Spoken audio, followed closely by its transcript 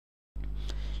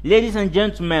Ladies and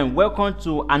gentlemen, welcome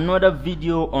to another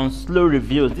video on slow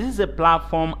reviews. This is a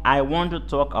platform I want to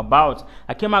talk about.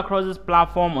 I came across this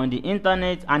platform on the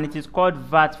internet and it is called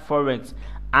VertForex,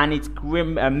 and it's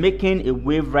making a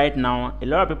wave right now. A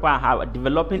lot of people are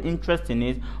developing interest in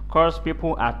it because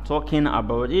people are talking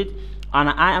about it, and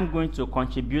I am going to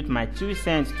contribute my 2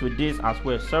 cents to this as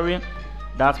well. Sorry,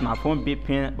 that's my phone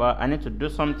beeping, but I need to do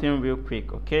something real quick.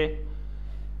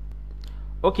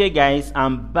 Okay guys,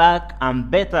 I'm back. I'm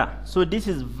better. So this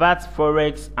is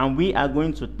VertForex and we are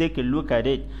going to take a look at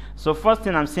it. So first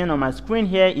thing I'm seeing on my screen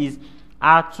here is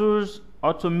our tools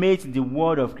automate the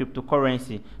world of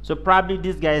cryptocurrency. So probably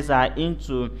these guys are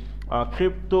into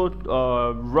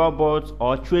crypto robots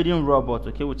or trading robots,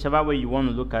 okay, whichever way you want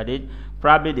to look at it.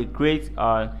 Probably they create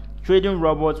trading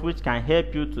robots which can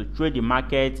help you to trade the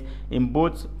market in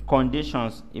both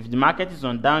conditions. If the market is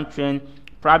on downtrend,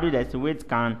 probably there's a way it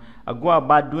can go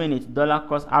about doing it, dollar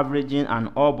cost averaging and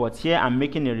all. But here I'm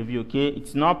making a review, okay?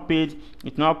 It's not paid,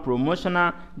 it's not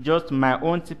promotional, just my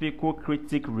own typical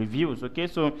critic reviews, okay?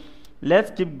 So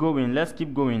let's keep going.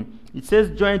 It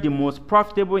says join the most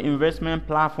profitable investment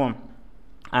platform,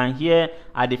 and here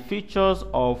are the features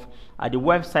of the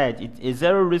website. It's a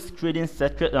zero risk trading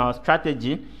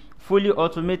strategy, fully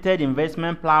automated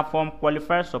investment platform,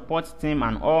 qualified support team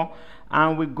and all.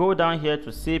 And we go down here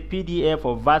to say PDF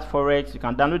of VertForex. You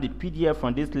can download the PDF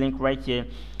from this link right here,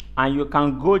 and you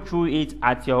can go through it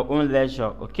at your own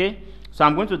leisure, okay? So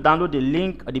I'm going to download the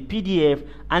link, the PDF,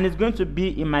 and it's going to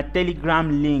be in my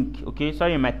Telegram link, okay?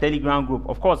 Sorry, in my Telegram group.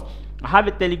 Of course, I have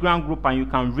a Telegram group and you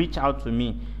can reach out to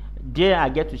me. There I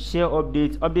get to share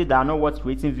updates that are not worth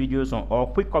creating videos on, or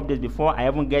quick updates before I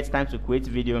even get time to create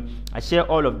video. I share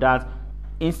all of that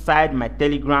inside my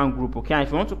Telegram group, okay? And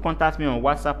if you want to contact me on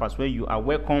WhatsApp as well, you are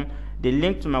welcome. The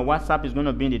link to my WhatsApp is going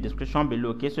to be in the description below,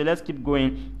 okay? So let's keep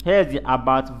going. Here's the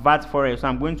about VertForex. So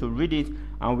I'm going to read it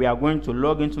and we are going to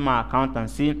log into my account and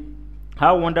see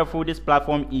how wonderful this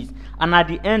platform is. And at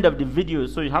the end of the video,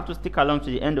 so you have to stick along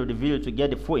to the end of the video to get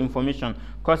the full information,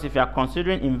 because if you are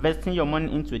considering investing your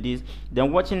money into this,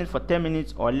 then watching it for 10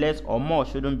 minutes or less or more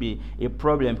shouldn't be a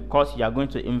problem, because you are going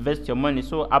to invest your money.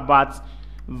 So about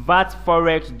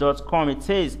vertforex.com, it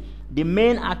says the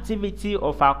main activity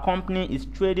of our company is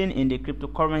trading in the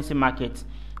cryptocurrency market.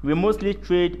 We mostly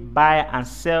trade, buy and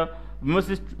sell.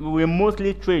 We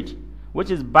mostly trade,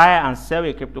 which is buy and sell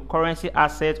a cryptocurrency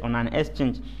asset on an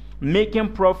exchange,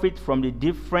 making profit from the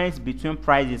difference between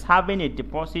prices. Having a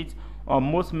deposit on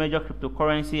most major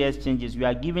cryptocurrency exchanges, we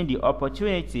are given the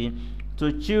opportunity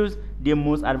to choose the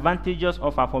most advantageous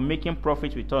offer for making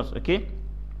profit with us, okay?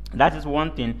 That is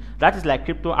one thing. That is like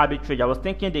crypto arbitrage. I was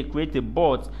thinking they create a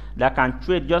bot that can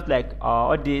trade just like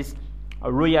all these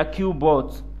Royal Q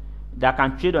bots that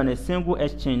can trade on a single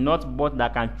exchange, not bot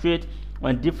that can trade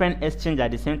on different exchanges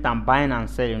at the same time, buying and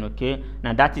selling, okay?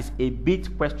 Now that is a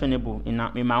bit questionable in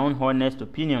my own honest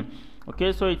opinion.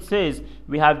 Okay, so it says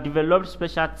we have developed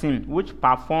special team which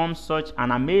performs such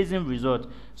an amazing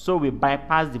result, so we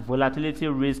bypass the volatility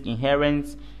risk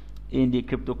inherent in the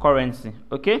cryptocurrency,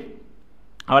 okay?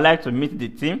 I would like to meet the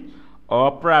team,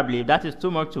 or probably if that is too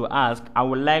much to ask, I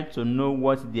would like to know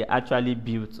what they actually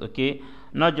built, okay?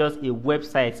 Not just a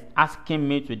website asking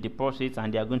me to deposit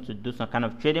and they are going to do some kind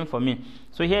of trading for me.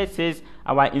 So here it says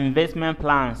our investment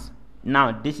plans.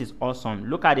 Now this is awesome.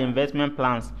 Look at the investment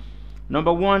plans.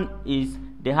 Number one is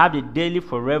they have the daily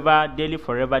forever,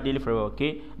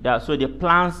 okay? So the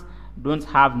plans don't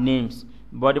have names,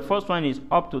 but the first one is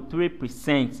up to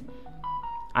 3%.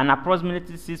 and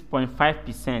approximately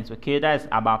 6.5%, okay? That is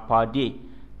about per day.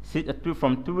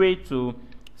 From 3 to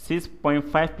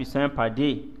 6.5% per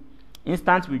day.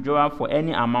 Instant withdrawal for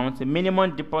any amount.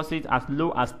 Minimum deposit as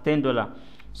low as $10.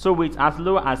 So with as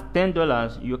low as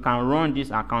 $10, you can run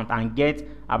this account and get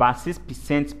about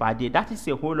 6% per day. That is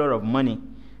a whole lot of money.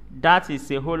 So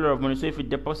if you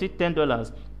deposit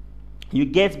 $10, you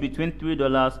get between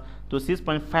 $3 to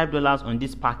 $6.5 on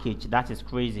this package. That is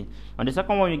crazy. On the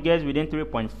second one, you get within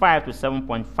 3.5 to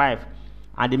 7.5,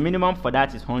 and the minimum for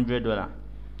that is $100.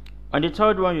 On the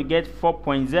third one, you get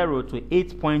 4.0 to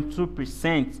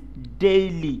 8.2%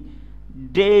 daily.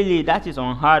 That is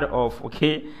unheard of,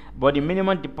 okay? But the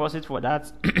minimum deposit for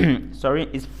that is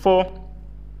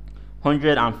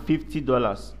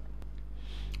 $450.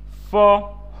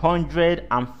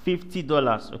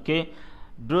 $450, okay?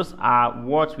 Those are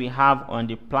what we have on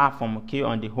the platform, okay,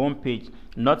 on the home page.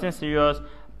 Nothing serious.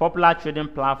 Popular trading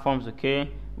platforms, okay?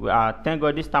 Thank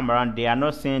God this time around they are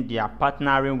not saying they are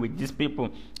partnering with these people.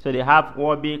 So they have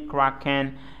Warby,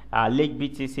 Kraken, Lake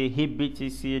BTC, HIP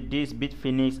BTC, this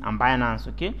Bitfinex and Binance,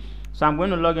 okay? So I'm going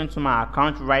to log into my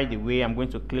account right away. I'm going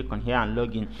to click on here and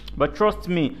log in. But trust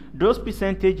me, those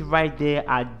percentage right there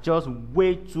are just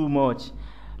way too much.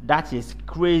 That is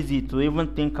crazy to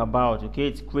even think about. Okay,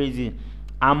 it's crazy.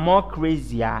 And more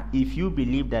crazier if you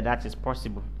believe that that is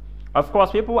possible. Of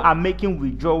course, people are making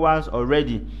withdrawals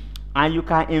already, and you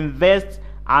can invest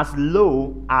as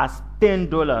low as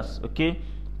 $10. Okay,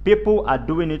 people are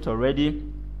doing it already.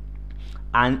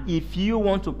 And if you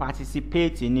want to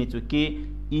participate in it, okay,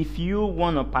 if you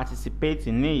want to participate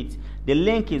in it, the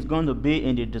link is going to be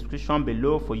in the description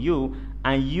below for you,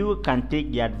 and you can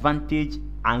take the advantage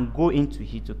and go into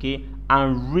it, okay,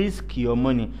 and risk your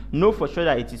money. Know for sure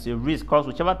that it is a risk, because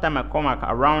whichever time I come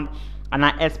around and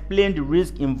I explain the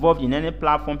risk involved in any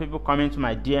platform, people come into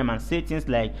my DM and say things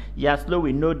like, yeah, Slow,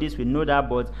 we know this, we know that,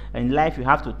 but in life you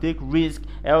have to take risk,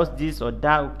 else this or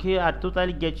that. Okay, I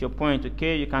totally get your point.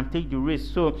 Okay, you can take the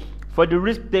risk. So for the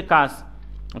risk takers,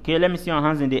 okay, let me see your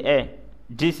hands in the air.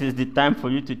 This is the time for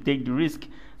you to take the risk.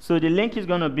 So the link is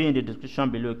going to be in the description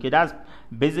below. Okay, that's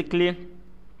basically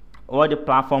what the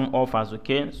platform offers.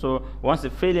 Okay, so once you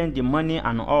fill in the money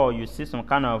and all, you see some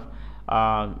kind of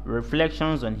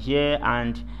reflections on here,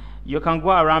 and you can go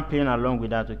around playing along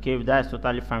with that. Okay, that is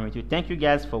totally fine with you. Thank you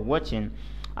guys for watching,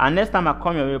 and next time I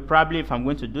come your way, probably if I'm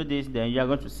going to do this, then you are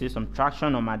going to see some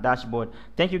traction on my dashboard.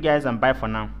 Thank you guys, and bye for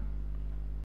now.